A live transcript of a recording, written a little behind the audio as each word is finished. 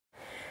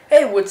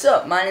Hey, what's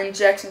up? My name is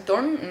Jackson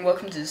Thornton, and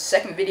welcome to the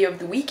second video of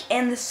the week,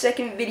 and the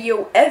second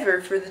video ever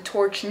for the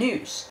Torch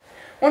News.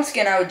 Once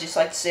again, I would just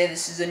like to say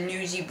this is a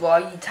newsy,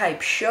 bloggy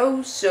type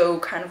show, so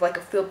kind of like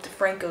a Philip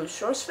DeFranco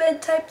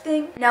source-fed type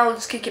thing. Now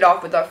let's kick it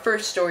off with our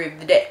first story of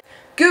the day.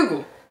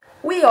 Google.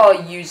 We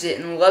all use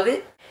it and love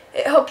it.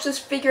 It helps us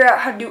figure out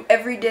how to do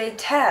everyday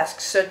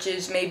tasks, such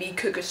as maybe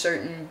cook a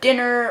certain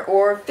dinner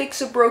or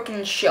fix a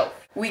broken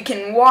shelf. We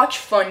can watch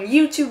fun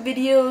YouTube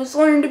videos,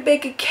 learn to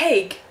bake a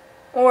cake,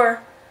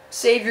 or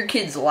save your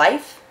kid's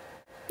life?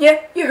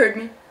 Yeah, you heard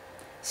me.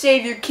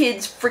 Save your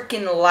kid's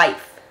freaking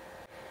life.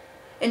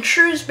 In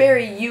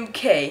Shrewsbury,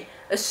 UK,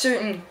 a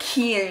certain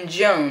Kean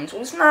Jones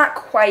was not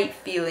quite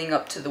feeling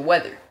up to the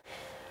weather.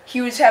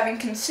 He was having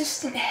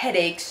consistent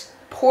headaches,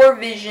 poor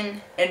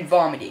vision, and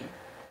vomiting.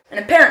 And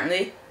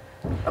apparently,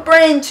 a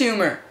brain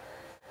tumor.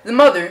 The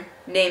mother,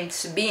 named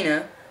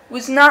Sabina,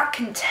 was not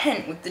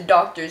content with the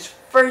doctor's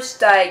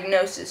first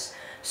diagnosis,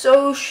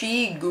 so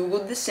she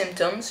Googled the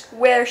symptoms,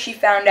 where she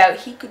found out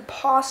he could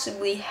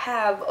possibly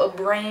have a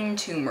brain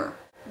tumor,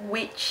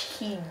 which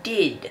he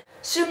did.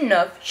 Soon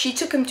enough, she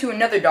took him to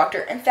another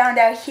doctor and found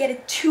out he had a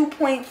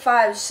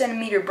 2.5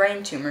 centimeter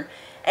brain tumor,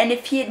 and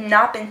if he had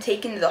not been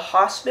taken to the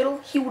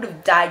hospital, he would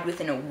have died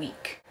within a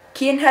week.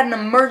 Kean had an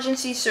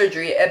emergency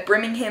surgery at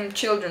Birmingham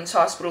Children's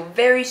Hospital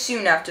very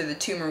soon after the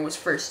tumor was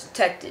first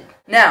detected.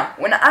 Now,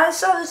 when I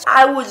saw this,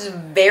 I was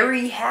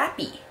very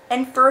happy,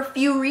 and for a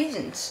few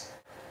reasons.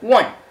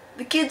 1.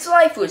 The kid's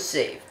life was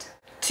saved.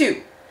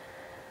 2.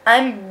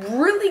 I'm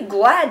really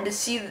glad to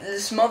see that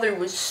this mother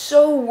was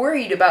so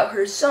worried about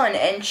her son,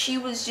 and she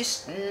was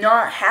just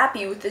not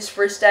happy with this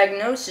first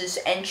diagnosis,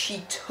 and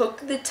she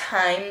took the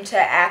time to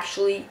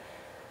actually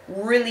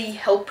really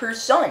help her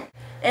son.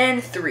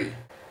 And 3.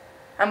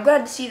 I'm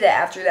glad to see that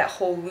after that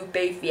whole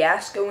Lupe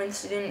fiasco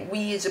incident,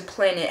 we as a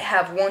planet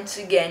have once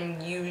again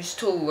used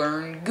to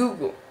learn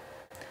Google.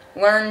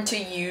 Learn to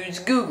use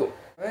Google.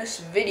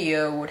 This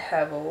video would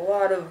have a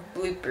lot of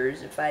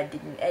bloopers if I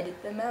didn't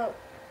edit them out.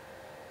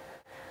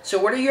 So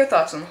what are your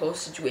thoughts on the whole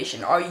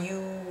situation? Are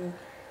you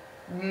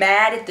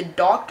mad at the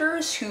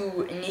doctors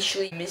who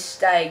initially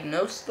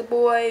misdiagnosed the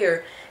boy,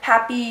 or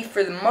happy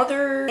for the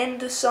mother and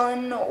the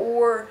son,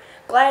 or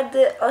glad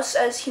that us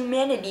as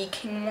humanity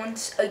can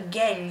once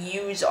again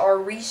use our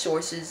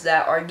resources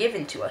that are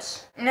given to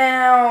us?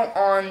 Now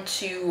on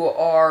to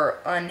our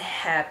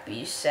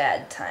unhappy,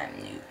 sad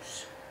time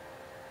news.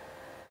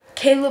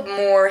 Caleb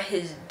Moore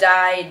has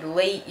died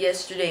late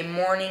yesterday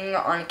morning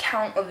on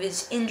account of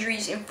his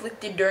injuries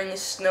inflicted during a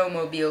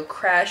snowmobile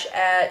crash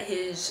at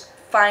his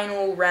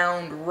final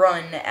round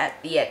run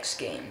at the X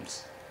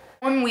Games.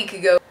 1 week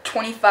ago,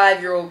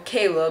 25-year-old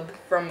Caleb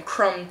from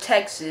Crum,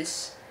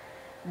 Texas,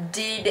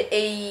 did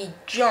a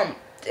jump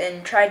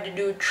and tried to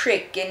do a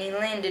trick, and he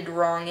landed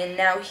wrong, and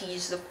now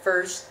he's the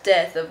first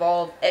death of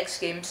all of X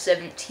Games'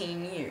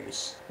 17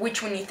 years.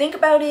 Which, when you think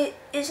about it,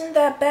 isn't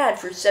that bad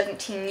for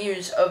 17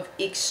 years of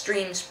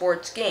extreme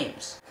sports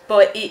games.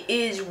 But it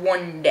is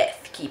one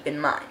death, keep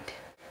in mind.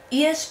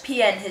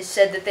 ESPN has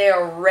said that they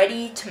are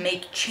ready to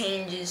make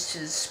changes to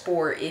the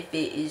sport if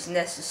it is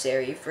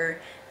necessary, for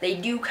they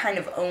do kind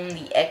of own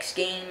the X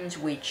Games,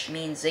 which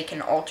means they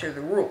can alter the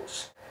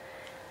rules.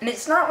 And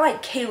it's not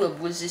like Caleb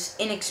was this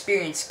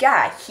inexperienced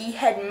guy. He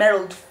had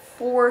medaled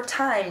 4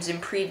 times in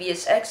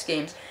previous X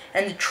Games,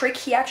 and the trick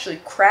he actually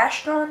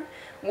crashed on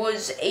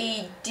was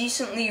a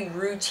decently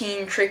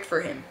routine trick for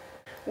him.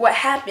 What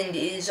happened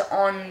is,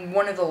 on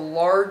one of the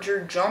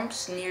larger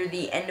jumps near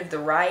the end of the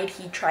ride,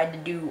 he tried to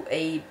do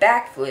a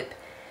backflip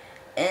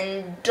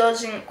and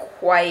doesn't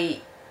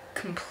quite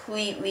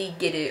completely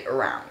get it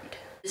around.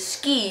 The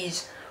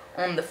skis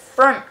on the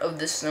front of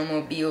the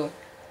snowmobile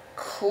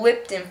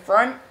clipped in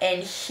front,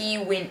 and he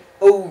went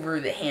over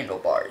the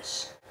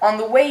handlebars. On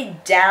the way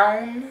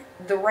down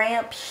the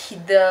ramp,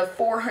 the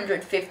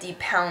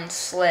 450-pound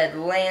sled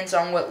lands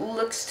on what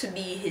looks to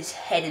be his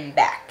head and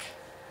back.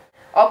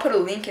 I'll put a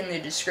link in the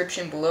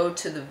description below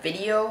to the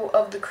video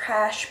of the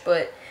crash,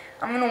 but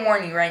I'm gonna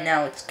warn you right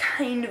now, it's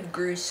kind of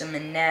gruesome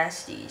and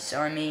nasty,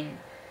 so I mean,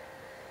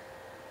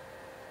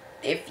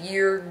 if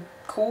you're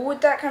cool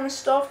with that kind of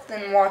stuff,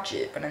 then watch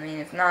it, but I mean,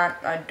 if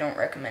not, I don't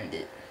recommend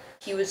it.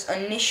 He was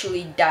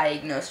initially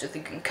diagnosed with a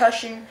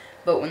concussion,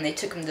 but when they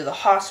took him to the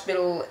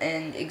hospital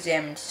and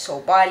examined his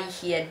whole body,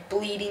 he had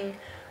bleeding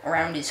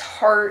around his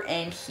heart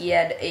and he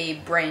had a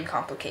brain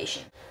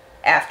complication.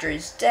 After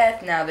his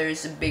death, now there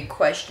is a big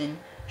question: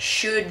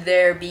 should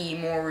there be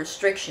more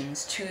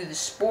restrictions to the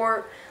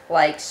sport,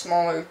 like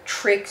smaller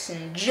tricks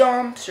and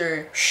jumps,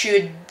 or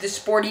should the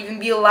sport even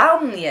be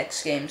allowed in the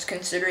X Games,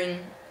 considering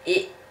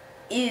it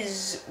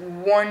is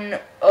one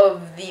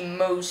of the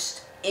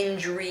most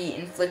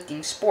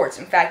injury-inflicting sports?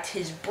 In fact,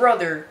 his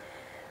brother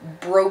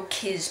broke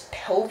his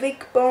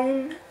pelvic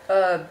bone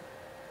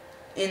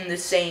in the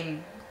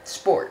same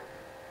sport,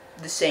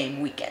 the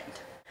same weekend.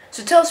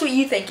 So tell us what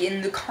you think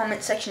in the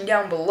comment section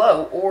down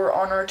below, or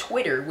on our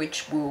Twitter,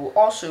 which will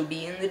also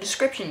be in the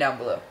description down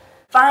below.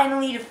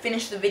 Finally, to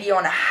finish the video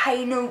on a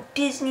high note,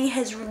 Disney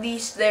has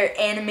released their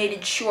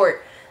animated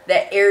short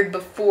that aired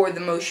before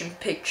the motion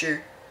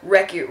picture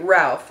Wreck-It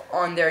Ralph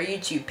on their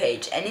YouTube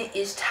page, and it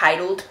is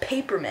titled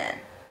Paperman.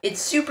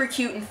 It's super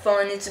cute and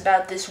fun. It's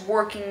about this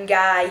working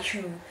guy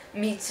who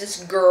meets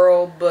this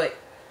girl, but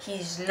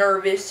he's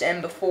nervous,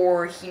 and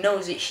before he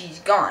knows it, she's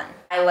gone.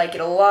 I like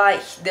it a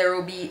lot. There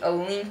will be a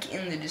link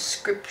in the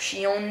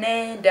description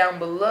down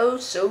below,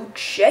 so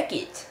check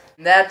it.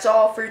 That's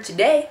all for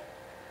today.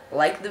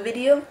 Like the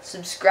video,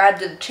 subscribe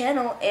to the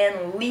channel,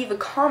 and leave a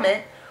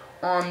comment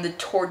on the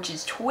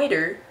Torch's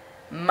Twitter,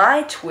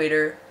 my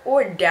Twitter,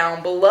 or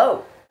down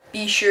below.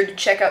 Be sure to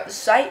check out the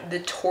site,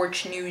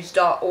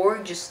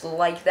 thetorchnews.org, just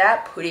like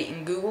that. Put it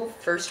in Google,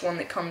 first one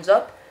that comes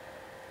up.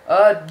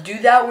 Do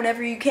that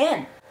whenever you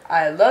can.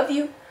 I love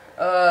you.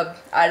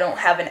 I don't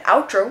have an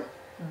outro.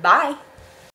 Bye.